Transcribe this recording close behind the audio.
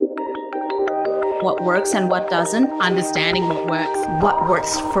what works and what doesn't, understanding what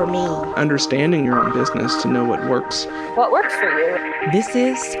works for me, understanding your own business to know what works. What works for you? This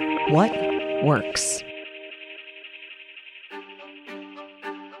is What Works.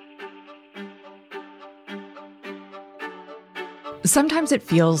 Sometimes it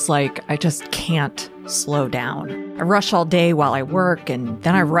feels like I just can't slow down. I rush all day while I work, and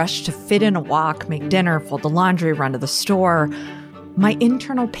then I rush to fit in a walk, make dinner, fold the laundry, run to the store. My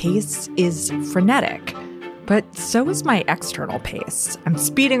internal pace is frenetic, but so is my external pace. I'm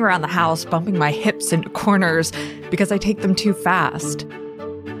speeding around the house, bumping my hips into corners because I take them too fast.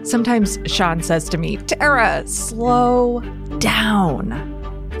 Sometimes Sean says to me, "Tara, slow down."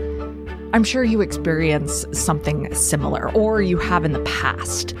 I'm sure you experience something similar, or you have in the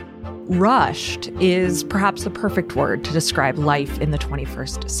past. Rushed is perhaps the perfect word to describe life in the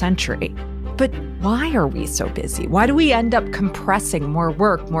 21st century. But why are we so busy? Why do we end up compressing more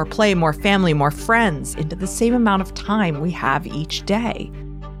work, more play, more family, more friends into the same amount of time we have each day?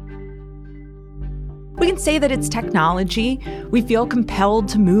 We can say that it's technology. We feel compelled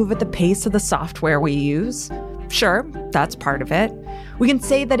to move at the pace of the software we use. Sure, that's part of it. We can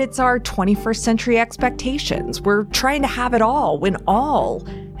say that it's our 21st century expectations. We're trying to have it all when all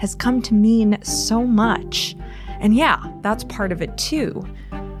has come to mean so much. And yeah, that's part of it too.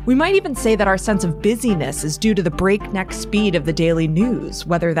 We might even say that our sense of busyness is due to the breakneck speed of the daily news,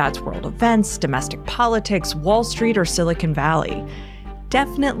 whether that's world events, domestic politics, Wall Street, or Silicon Valley.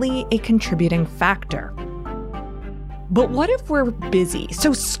 Definitely a contributing factor. But what if we're busy,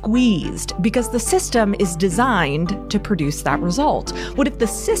 so squeezed, because the system is designed to produce that result? What if the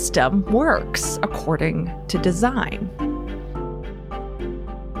system works according to design?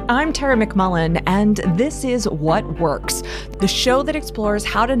 I'm Tara McMullin, and this is What Works, the show that explores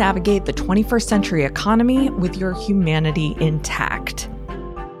how to navigate the 21st century economy with your humanity intact.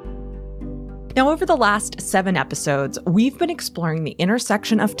 Now, over the last 7 episodes, we've been exploring the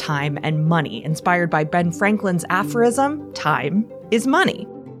intersection of time and money, inspired by Ben Franklin's aphorism, "Time is money."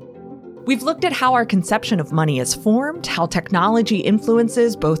 We've looked at how our conception of money is formed, how technology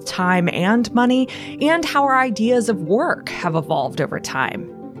influences both time and money, and how our ideas of work have evolved over time.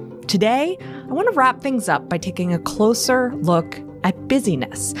 Today, I want to wrap things up by taking a closer look at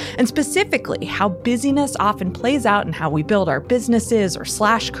busyness, and specifically how busyness often plays out in how we build our businesses or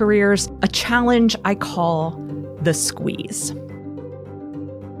slash careers, a challenge I call the squeeze.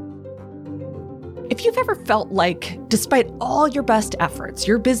 If you've ever felt like, despite all your best efforts,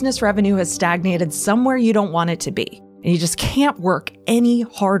 your business revenue has stagnated somewhere you don't want it to be, and you just can't work any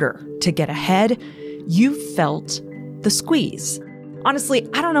harder to get ahead, you've felt the squeeze. Honestly,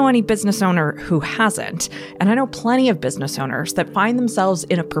 I don't know any business owner who hasn't, and I know plenty of business owners that find themselves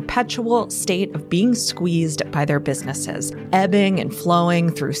in a perpetual state of being squeezed by their businesses, ebbing and flowing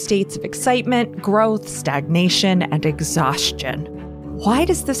through states of excitement, growth, stagnation, and exhaustion. Why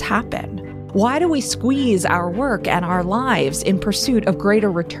does this happen? Why do we squeeze our work and our lives in pursuit of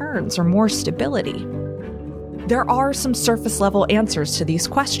greater returns or more stability? There are some surface-level answers to these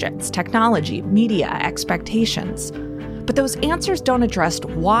questions: technology, media, expectations. But those answers don't address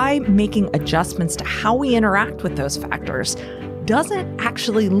why making adjustments to how we interact with those factors doesn't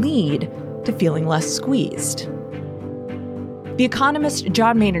actually lead to feeling less squeezed. The economist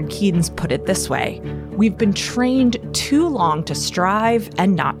John Maynard Keynes put it this way: we've been trained too long to strive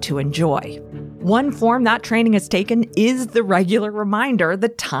and not to enjoy. One form that training has taken is the regular reminder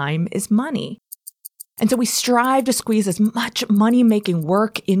that time is money. And so we strive to squeeze as much money-making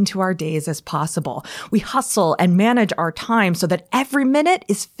work into our days as possible. We hustle and manage our time so that every minute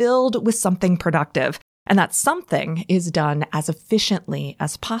is filled with something productive, and that something is done as efficiently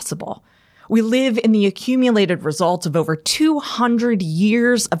as possible. We live in the accumulated results of over 200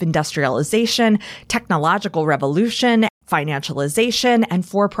 years of industrialization, technological revolution, financialization, and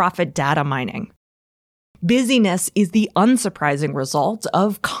for-profit data mining. Busyness is the unsurprising result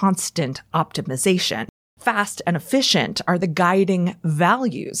of constant optimization. Fast and efficient are the guiding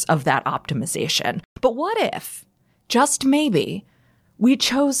values of that optimization. But what if, just maybe, we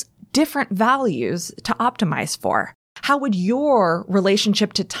chose different values to optimize for? How would your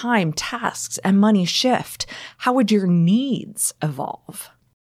relationship to time, tasks, and money shift? How would your needs evolve?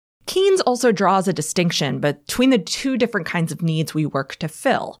 Keynes also draws a distinction between the two different kinds of needs we work to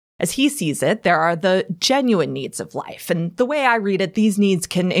fill. As he sees it, there are the genuine needs of life, and the way I read it, these needs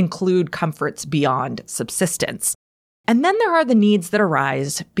can include comforts beyond subsistence. And then there are the needs that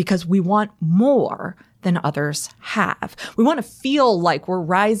arise because we want more than others have. We want to feel like we're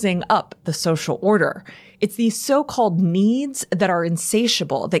rising up the social order. It's these so-called needs that are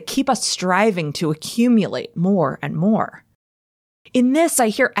insatiable, that keep us striving to accumulate more and more. In this, I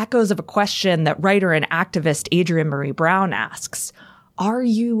hear echoes of a question that writer and activist Adrienne Maree Brown asks: are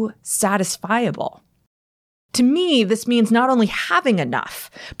you satisfiable? To me, this means not only having enough,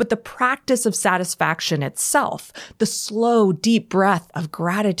 but the practice of satisfaction itself, the slow, deep breath of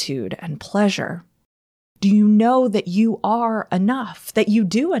gratitude and pleasure. Do you know that you are enough, that you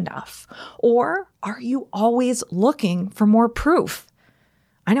do enough? Or are you always looking for more proof?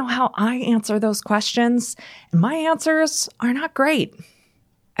 I know how I answer those questions, and my answers are not great.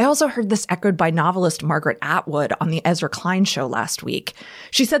 I also heard this echoed by novelist Margaret Atwood on the Ezra Klein Show last week.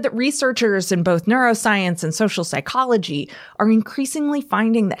 She said that researchers in both neuroscience and social psychology are increasingly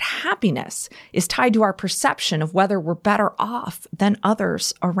finding that happiness is tied to our perception of whether we're better off than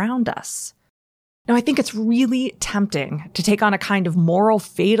others around us. Now, I think it's really tempting to take on a kind of moral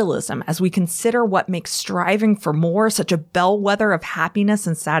fatalism as we consider what makes striving for more such a bellwether of happiness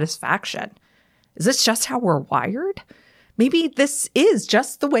and satisfaction. Is this just how we're wired? Maybe this is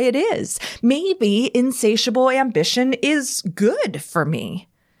just the way it is. Maybe insatiable ambition is good for me.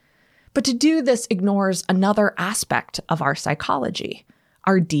 But to do this ignores another aspect of our psychology,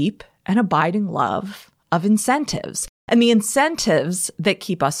 our deep and abiding love of incentives. And the incentives that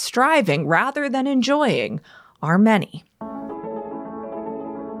keep us striving rather than enjoying are many.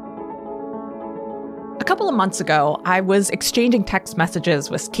 A couple of months ago, I was exchanging text messages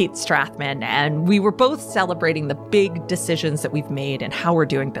with Kate Strathman, and we were both celebrating the big decisions that we've made and how we're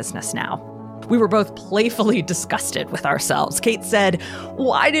doing business now. We were both playfully disgusted with ourselves. Kate said,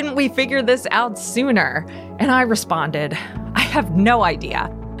 "Why didn't we figure this out sooner?" And I responded, "I have no idea.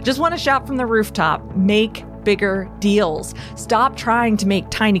 Just want to shout from the rooftop, make bigger deals. Stop trying to make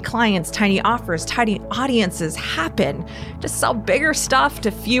tiny clients, tiny offers, tiny audiences happen. Just sell bigger stuff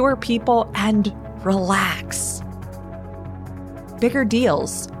to fewer people and relax." Bigger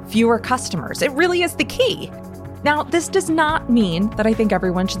deals, fewer customers. It really is the key. Now, this does not mean that I think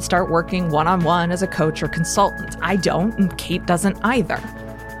everyone should start working one-on-one as a coach or consultant. I don't, and Kate doesn't either.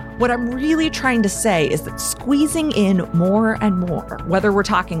 What I'm really trying to say is that squeezing in more and more, whether we're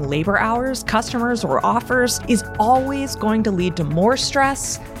talking labor hours, customers, or offers, is always going to lead to more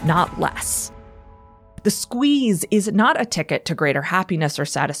stress, not less. The squeeze is not a ticket to greater happiness or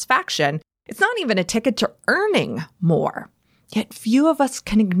satisfaction. It's not even a ticket to earning more. Yet few of us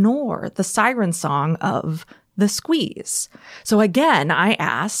can ignore the siren song of the squeeze. So again, I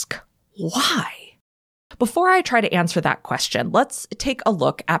ask, why? Before I try to answer that question, let's take a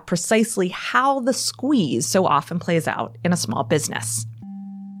look at precisely how the squeeze so often plays out in a small business.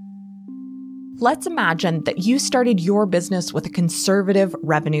 Let's imagine that you started your business with a conservative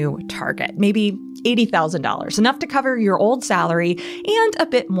revenue target, maybe $80,000, enough to cover your old salary and a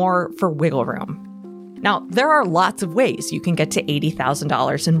bit more for wiggle room. Now, there are lots of ways you can get to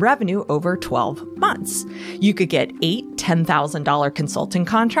 $80,000 in revenue over 12 months. You could get 8 $10,000 consulting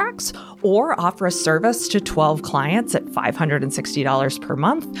contracts, or offer a service to 12 clients at $560 per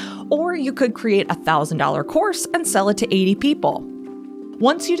month, or you could create a $1,000 course and sell it to 80 people.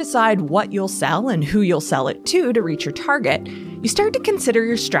 Once you decide what you'll sell and who you'll sell it to reach your target, you start to consider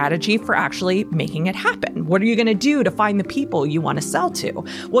your strategy for actually making it happen. What are you going to do to find the people you want to sell to?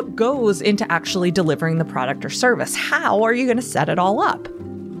 What goes into actually delivering the product or service? How are you going to set it all up?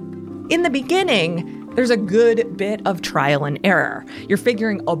 In the beginning, there's a good bit of trial and error. You're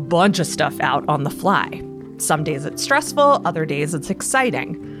figuring a bunch of stuff out on the fly. Some days it's stressful, other days it's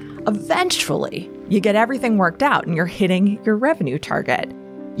exciting. Eventually, you get everything worked out and you're hitting your revenue target.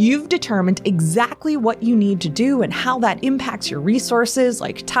 You've determined exactly what you need to do and how that impacts your resources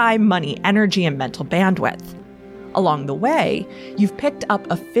like time, money, energy, and mental bandwidth. Along the way, you've picked up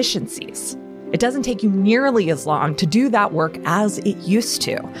efficiencies. It doesn't take you nearly as long to do that work as it used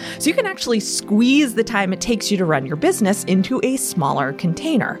to. So you can actually squeeze the time it takes you to run your business into a smaller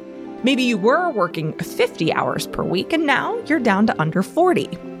container. Maybe you were working 50 hours per week and now you're down to under 40.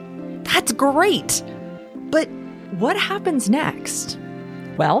 That's great. But what happens next?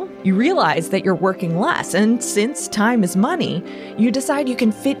 Well, you realize that you're working less, and since time is money, you decide you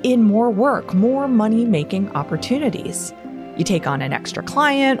can fit in more work, more money-making opportunities. You take on an extra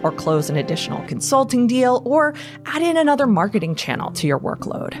client or close an additional consulting deal or add in another marketing channel to your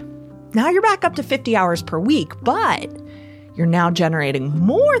workload. Now you're back up to 50 hours per week, but you're now generating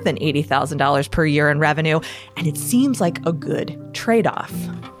more than $80,000 per year in revenue, and it seems like a good trade-off.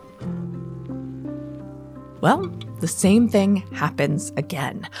 Well, the same thing happens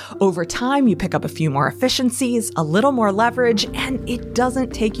again. Over time, you pick up a few more efficiencies, a little more leverage, and it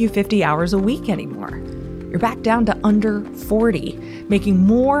doesn't take you 50 hours a week anymore. You're back down to under 40, making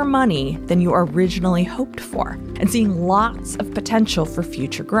more money than you originally hoped for, and seeing lots of potential for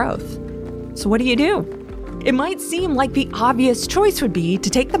future growth. So what do? It might seem like the obvious choice would be to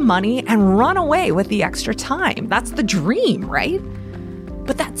take the money and run away with the extra time. That's the dream, right?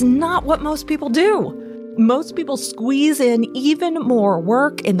 But that's not what most people do. Most people squeeze in even more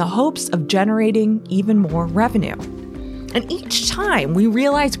work in the hopes of generating even more revenue. And each time we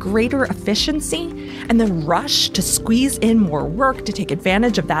realize greater efficiency and the rush to squeeze in more work to take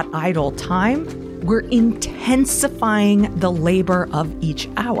advantage of that idle time, we're intensifying the labor of each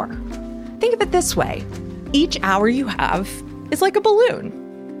hour. Think of it this way. Each hour you have is like a balloon.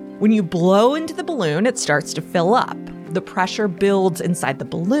 When you blow into the balloon, it starts to fill up. The pressure builds inside the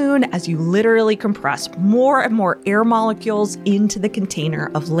balloon as you literally compress more and more air molecules into the container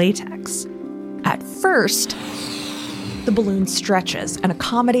of latex. At first, the balloon stretches and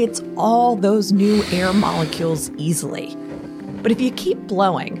accommodates all those new air molecules easily. But if you keep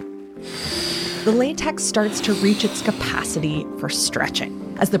blowing, the latex starts to reach its capacity for stretching.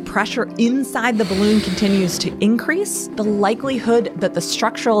 As the pressure inside the balloon continues to increase, the likelihood that the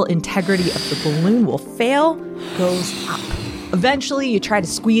structural integrity of the balloon will fail goes up. Eventually, you try to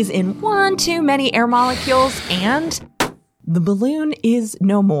squeeze in one too many air molecules, and the balloon is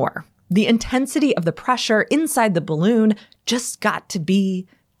no more. The intensity of the pressure inside the balloon just got to be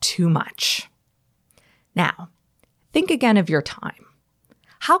too much. Now, think again of your time.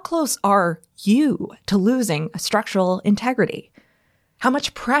 How close are you to losing structural integrity? How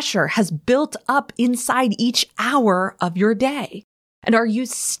much pressure has built up inside each hour of your day? And are you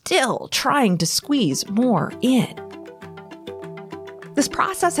still trying to squeeze more in? This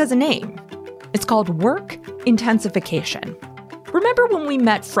process has a name. It's called work intensification. Remember when we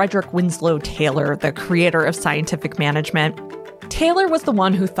met Frederick Winslow Taylor, the creator of scientific management? Taylor was the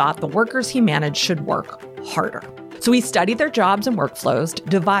one who thought the workers he managed should work harder. So he studied their jobs and workflows,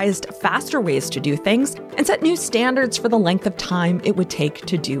 devised faster ways to do things, and set new standards for the length of time it would take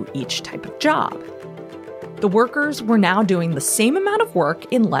to do each type of job. The workers were now doing the same amount of work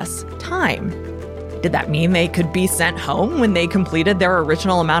in less time. Did that mean they could be sent home when they completed their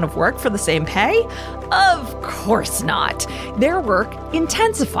original amount of work for the same pay? Of course not. Their work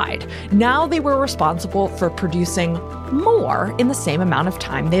intensified. Now they were responsible for producing more in the same amount of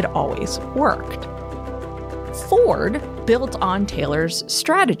time they'd always worked. Ford built on Taylor's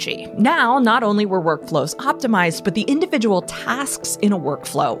strategy. Now, not only were workflows optimized, but the individual tasks in a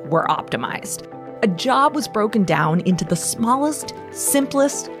workflow were optimized. A job was broken down into the smallest,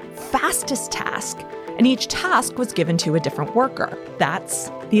 simplest, fastest task, and each task was given to a different worker. That's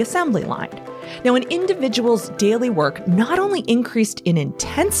the assembly line. Now, an individual's daily work not only increased in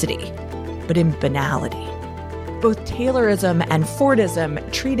intensity, but in banality. Both Taylorism and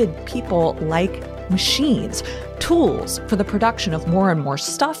Fordism treated people like machines, tools for the production of more and more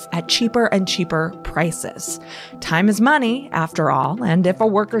stuff at cheaper and cheaper prices. Time is money, after all, and if a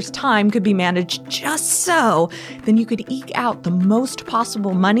worker's time could be managed just so, then you could eke out the most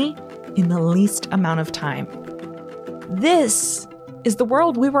possible money in the least amount of time. This is the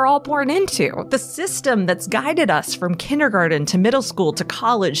world we were all born into, the system that's guided us from kindergarten to middle school to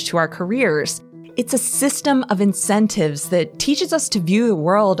college to our careers. It's a system of incentives that teaches us to view the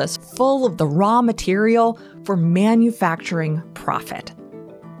world as full of the raw material for manufacturing profit.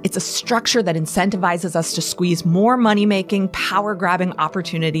 It's a structure that incentivizes us to squeeze more money-making, power-grabbing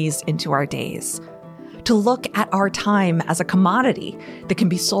opportunities into our days. To look at our time as a commodity that can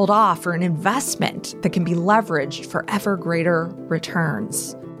be sold off or an investment that can be leveraged for ever greater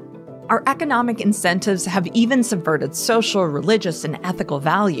returns. Our economic incentives have even subverted social, religious, and ethical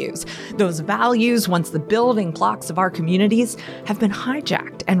values. Those values, once the building blocks of our communities, have been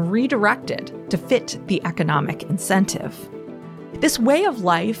hijacked and redirected to fit the economic incentive. This way of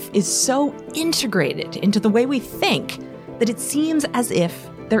life is so integrated into the way we think that it seems as if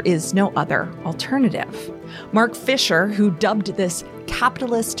there is no other alternative. Mark Fisher, who dubbed this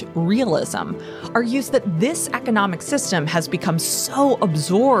capitalist realism, argues that this economic system has become so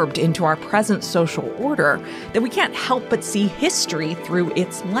absorbed into our present social order that we can't help but see history through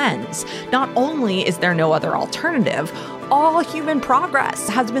its lens. Not only is there no other alternative, all human progress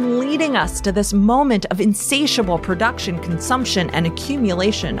has been leading us to this moment of insatiable production, consumption, and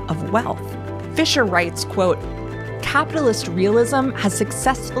accumulation of wealth. Fisher writes, quote, "Capitalist realism has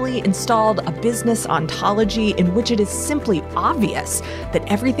successfully installed a business ontology in which it is simply obvious that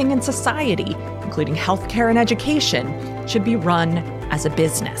everything in society, including healthcare and education, should be run as a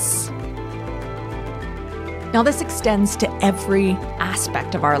business." Now, this extends to every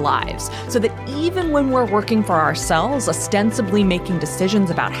aspect of our lives, so that even when we're working for ourselves, ostensibly making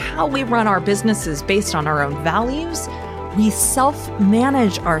decisions about how we run our businesses based on our own values, we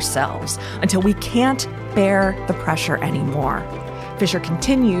self-manage ourselves until we can't bear the pressure anymore. Fisher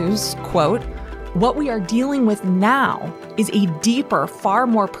continues, quote, What we are dealing with now is a deeper, far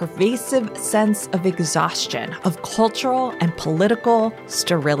more pervasive sense of exhaustion, of cultural and political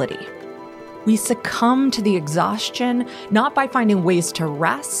sterility. We succumb to the exhaustion not by finding ways to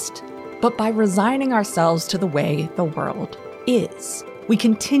rest, but by resigning ourselves to the way the world is. We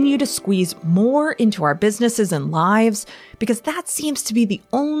continue to squeeze more into our businesses and lives because that seems to be the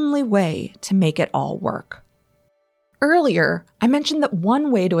only way to make it all work. Earlier, I mentioned that one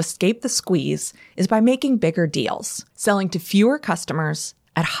way to escape the squeeze is by making bigger deals, selling to fewer customers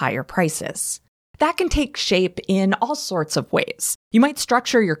at higher prices. That can take shape in all sorts of ways. You might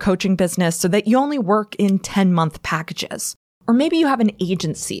structure your coaching business so that you only work in 10-month packages. Or maybe you have an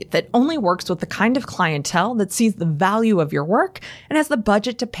agency that only works with the kind of clientele that sees the value of your work and has the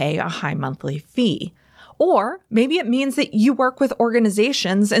budget to pay a high monthly fee. Or maybe it means that you work with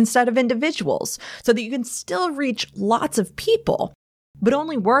organizations instead of individuals so that you can still reach lots of people, but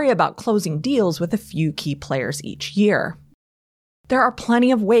only worry about closing deals with a few key players each year. There are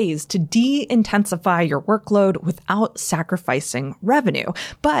plenty of ways to de-intensify your workload without sacrificing revenue,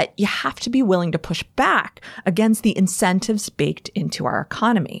 but you have to be willing to push back against the incentives baked into our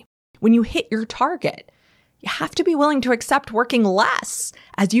economy. When you hit your target, you have to be willing to accept working less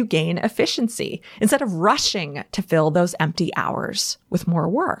as you gain efficiency instead of rushing to fill those empty hours with more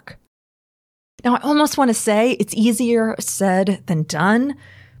work. Now, I almost want to say it's easier said than done,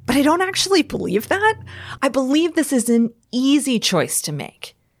 but I don't actually believe that. I believe this is an easy choice to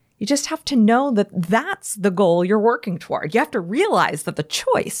make. You just have to know that that's the goal you're working toward. You have to realize that the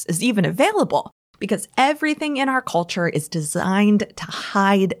choice is even available because everything in our culture is designed to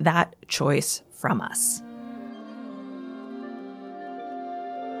hide that choice from us.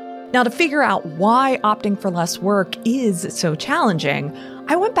 Now, to figure out why opting for less work is so challenging,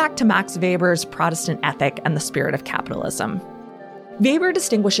 I went back to Max Weber's Protestant Ethic and the Spirit of Capitalism. Weber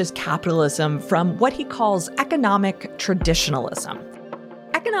distinguishes capitalism from what he calls economic traditionalism.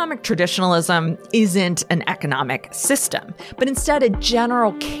 Economic traditionalism isn't an economic system, but instead a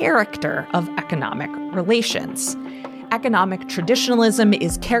general character of economic relations. Economic traditionalism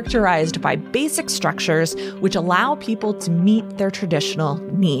is characterized by basic structures which allow people to meet their traditional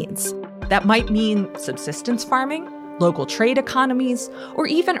needs. That might mean subsistence farming, local trade economies, or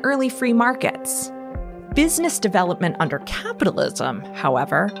even early free markets. Business development under capitalism,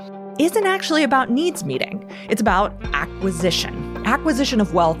 however, isn't actually about needs meeting. It's about acquisition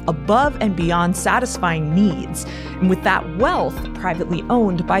of wealth above and beyond satisfying needs, and with that wealth privately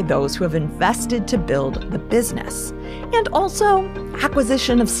owned by those who have invested to build the business. And also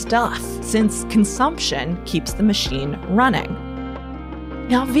acquisition of stuff, since consumption keeps the machine running.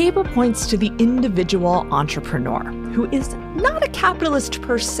 Now, Weber points to the individual entrepreneur, who is not a capitalist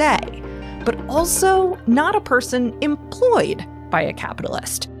per se, but also not a person employed by a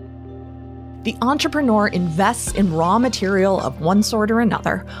capitalist. The entrepreneur invests in raw material of one sort or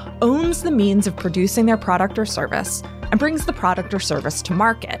another, owns the means of producing their product or service, and brings the product or service to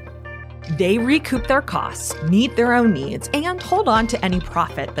market. They recoup their costs, meet their own needs, and hold on to any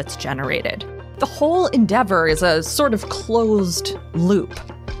profit that's generated. The whole endeavor is a sort of closed loop.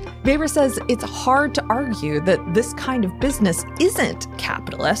 Weber says it's hard to argue that this kind of business isn't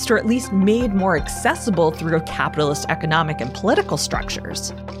capitalist, or at least made more accessible through capitalist economic and political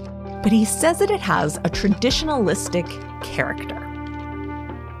structures. But he says that it has a traditionalistic character.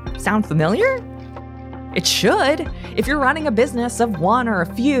 Sound familiar? It should. If you're running a business of one or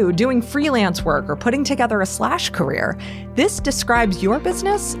a few, doing freelance work, or putting together a slash career, this describes your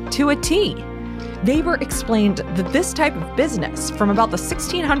business to a T. Weber explained that this type of business, from about the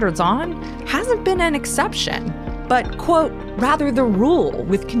 1600s on, hasn't been an exception, but, quote, rather the rule,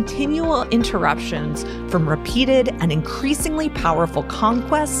 with continual interruptions from repeated and increasingly powerful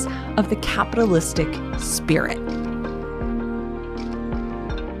conquests of the capitalistic spirit.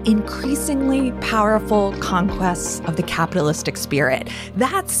 Increasingly powerful conquests of the capitalistic spirit.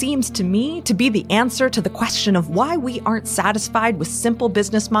 That seems to me to be the answer to the question of why we aren't satisfied with simple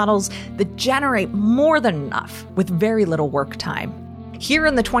business models that generate more than enough with very little work time. Here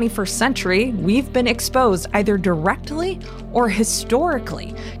in the 21st century, we've been exposed either directly or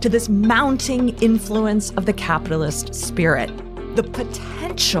historically to this mounting influence of the capitalist spirit. The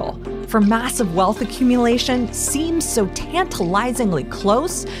potential for massive wealth accumulation seems so tantalizingly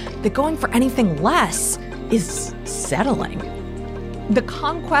close that going for anything less is settling. The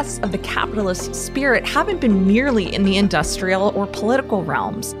conquests of the capitalist spirit haven't been merely in the industrial or political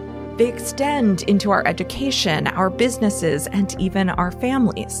realms. They extend into our education, our businesses, and even our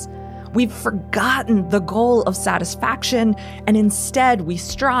families. We've forgotten the goal of satisfaction, and instead we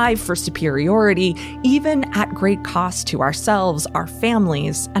strive for superiority, even at great cost to ourselves, our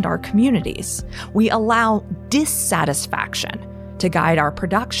families, and our communities. We allow dissatisfaction to guide our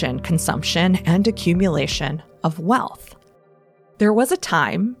production, consumption, and accumulation of wealth. There was a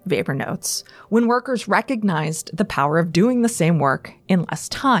time, Weber notes, when workers recognized the power of doing the same work in less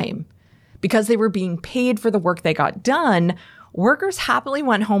time. Because they were being paid for the work they got done, workers happily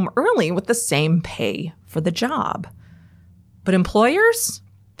went home early with the same pay for the job. But employers,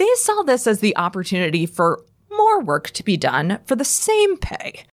 they saw this as the opportunity for more work to be done for the same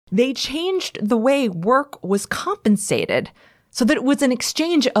pay. They changed the way work was compensated so that it was an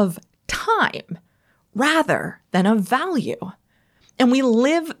exchange of time rather than of value. And we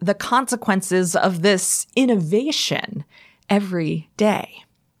live the consequences of this innovation every day.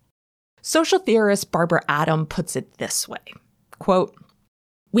 Social theorist Barbara Adam puts it this way, quote,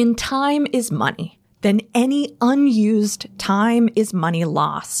 "When time is money, then any unused time is money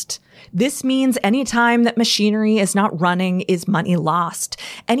lost. This means any time that machinery is not running is money lost.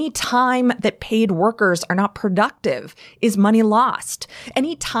 Any time that paid workers are not productive is money lost.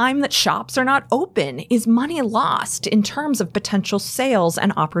 Any time that shops are not open is money lost in terms of potential sales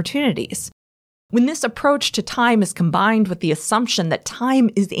and opportunities. When this approach to time is combined with the assumption that time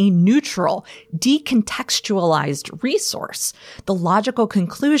is a neutral, decontextualized resource, the logical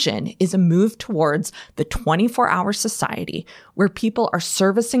conclusion is a move towards the 24-hour society where people are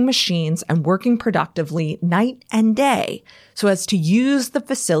servicing machines and working productively night and day so as to use the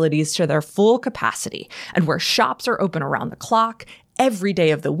facilities to their full capacity, and where shops are open around the clock every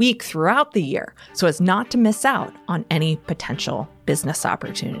day of the week throughout the year so as not to miss out on any potential business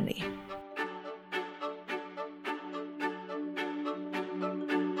opportunity."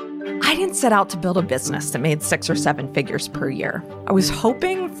 I didn't set out to build a business that made 6 or 7 figures per year. I was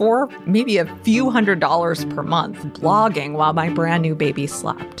hoping for maybe a few $100s per month, blogging while my brand new baby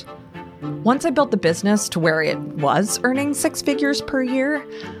slept. Once I built the business to where it was earning 6 figures per year,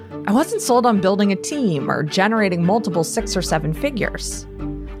 I wasn't sold on building a team or generating multiple 6 or 7 figures.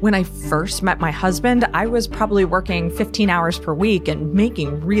 When I first met my husband, I was probably working 15 hours per week and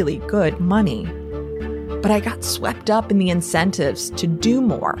making really good money. But I got swept up in the incentives to do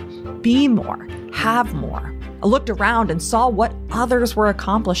more, be more, have more. I looked around and saw what others were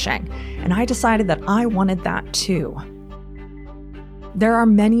accomplishing, and I decided that I wanted that too. There are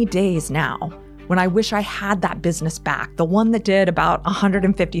many days now when I wish I had that business back, the one that did about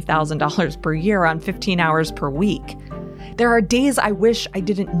 $150,000 per year on 15 hours per week. There are days I wish I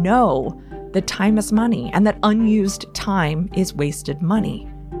didn't know that time is money and that unused time is wasted money.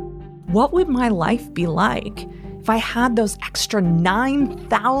 What would my life be like if I had those extra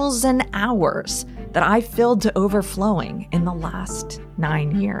 9,000 hours that I filled to overflowing in the last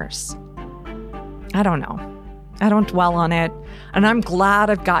 9 years? I don't know. I don't dwell on it, and I'm glad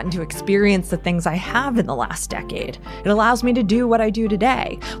I've gotten to experience the things I have in the last decade. It allows me to do what I do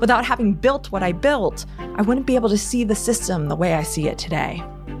today. Without having built what I built, I wouldn't be able to see the system the way I see it today.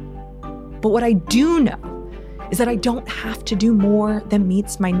 But what I do know is that I don't have to do more than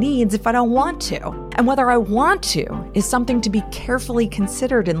meets my needs if I don't want to. And whether I want to is something to be carefully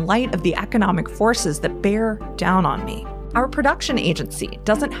considered in light of the economic forces that bear down on me. Our production agency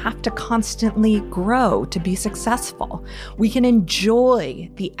doesn't have to constantly grow to be successful. We can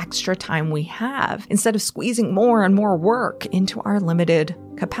enjoy the extra time we have instead of squeezing more and more work into our limited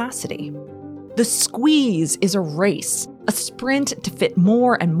capacity. The squeeze is a race, a sprint to fit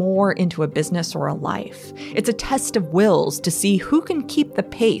more and more into a business or a life. It's a test of wills to see who can keep the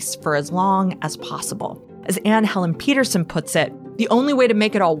pace for as long as possible. As Anne Helen Peterson puts it, the only way to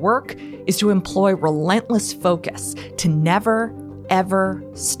make it all work is to employ relentless focus, to never, ever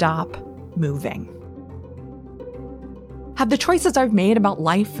stop moving. Have the choices I've made about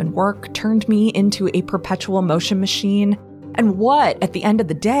life and work turned me into a perpetual motion machine? And what, at the end of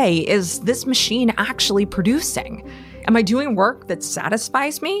the day, is this machine actually producing? Am I doing work that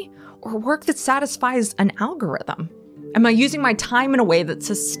satisfies me or work that satisfies an algorithm? Am I using my time in a way that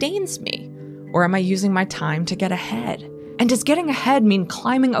sustains me, or am I using my time to get ahead? And does getting ahead mean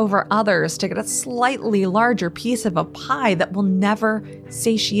climbing over others to get a slightly larger piece of a pie that will never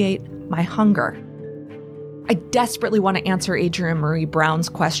satiate my hunger? I desperately want to answer Adrienne Maree Brown's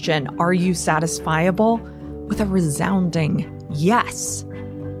question, "Are you satisfiable?" with a resounding yes.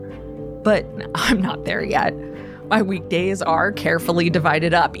 But I'm not there yet. My weekdays are carefully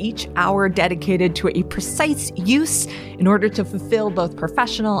divided up, each hour dedicated to a precise use in order to fulfill both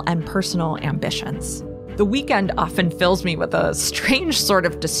professional and personal ambitions. The weekend often fills me with a strange sort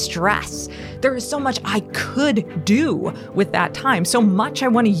of distress. There is so much I could do with that time, so much I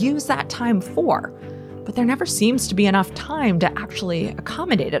want to use that time for, but there never seems to be enough time to actually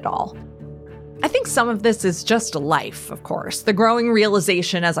accommodate it all. I think some of this is just life, of course, the growing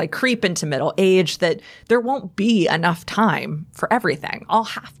realization as I creep into middle age that there won't be enough time for everything. I'll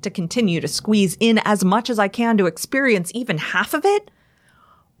have to continue to squeeze in as much as I can to experience even half of it,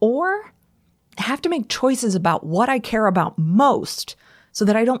 or I have to make choices about what I care about most so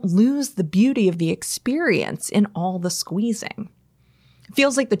that I don't lose the beauty of the experience in all the squeezing. It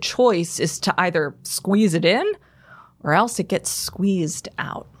feels like the choice is to either squeeze it in or else it gets squeezed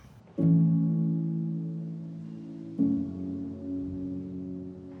out.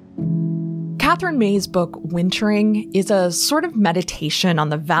 Katherine May's book, Wintering, is a sort of meditation on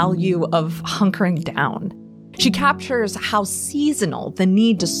the value of hunkering down. She captures how seasonal the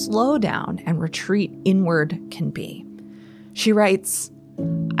need to slow down and retreat inward can be. She writes,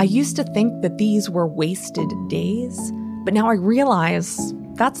 "I used to think that these were wasted days, but now I realize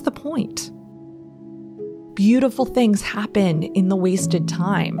that's the point. Beautiful things happen in the wasted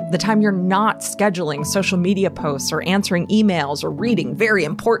time, the time you're not scheduling social media posts or answering emails or reading very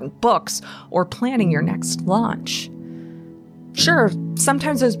important books or planning your next launch. Sure,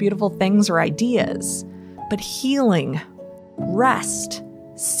 sometimes those beautiful things are ideas, but healing, rest,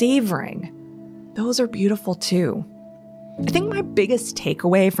 savoring, those are beautiful too." I think my biggest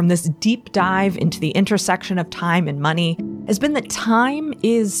takeaway from this deep dive into the intersection of time and money has been that time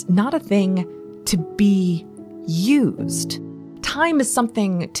is not a thing to be used. Time is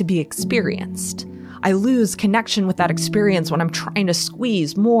something to be experienced. I lose connection with that experience when I'm trying to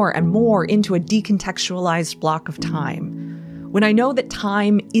squeeze more and more into a decontextualized block of time. When I know that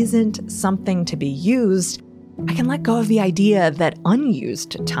time isn't something to be used, I can let go of the idea that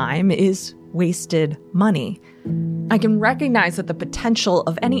unused time is wasted money. I can recognize that the potential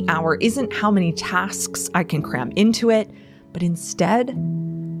of any hour isn't how many tasks I can cram into it, but instead,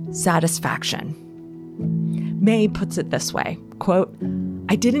 satisfaction. May puts it this way, quote,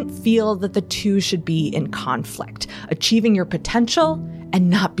 "I didn't feel that the two should be in conflict, achieving your potential and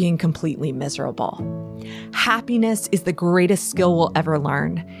not being completely miserable. Happiness is the greatest skill we'll ever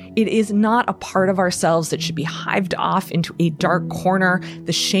learn. It is not a part of ourselves that should be hived off into a dark corner,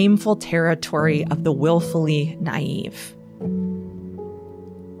 the shameful territory of the willfully naive."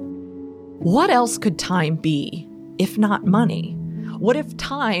 What else could time be, if not money? What if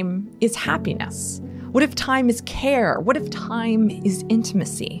time is happiness? What if time is care? What if time is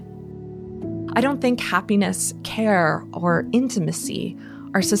intimacy? I don't think happiness, care, or intimacy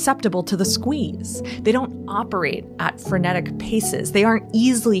are susceptible to the squeeze. They don't operate at frenetic paces. They aren't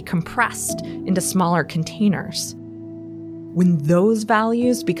easily compressed into smaller containers. When those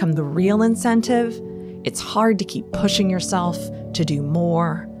values become the real incentive, it's hard to keep pushing yourself to do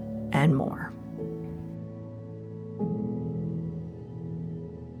more and more.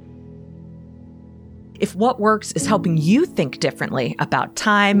 If What Works is helping you think differently about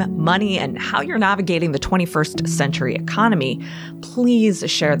time, money, and how you're navigating the 21st century economy, please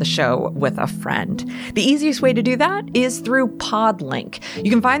share the show with a friend. The easiest way to do that is through Podlink. You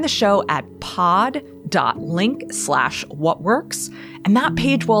can find the show at pod.link/whatworks, and that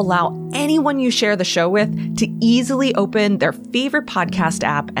page will allow anyone you share the show with to easily open their favorite podcast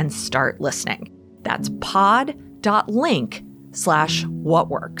app and start listening. That's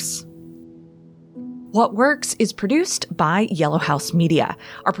pod.link/whatworks. What Works is produced by Yellow House Media.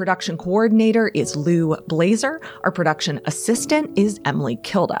 Our production coordinator is Lou Blazer. Our production assistant is Emily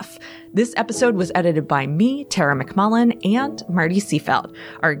Kilduff. This episode was edited by me, Tara McMullen, and Marty Seafeld.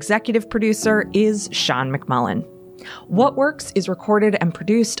 Our executive producer is Sean McMullen. What Works is recorded and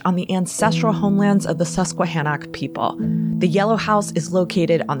produced on the ancestral homelands of the Susquehannock people. The Yellow House is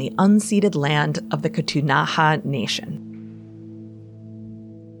located on the unceded land of the Ktunaxa Nation.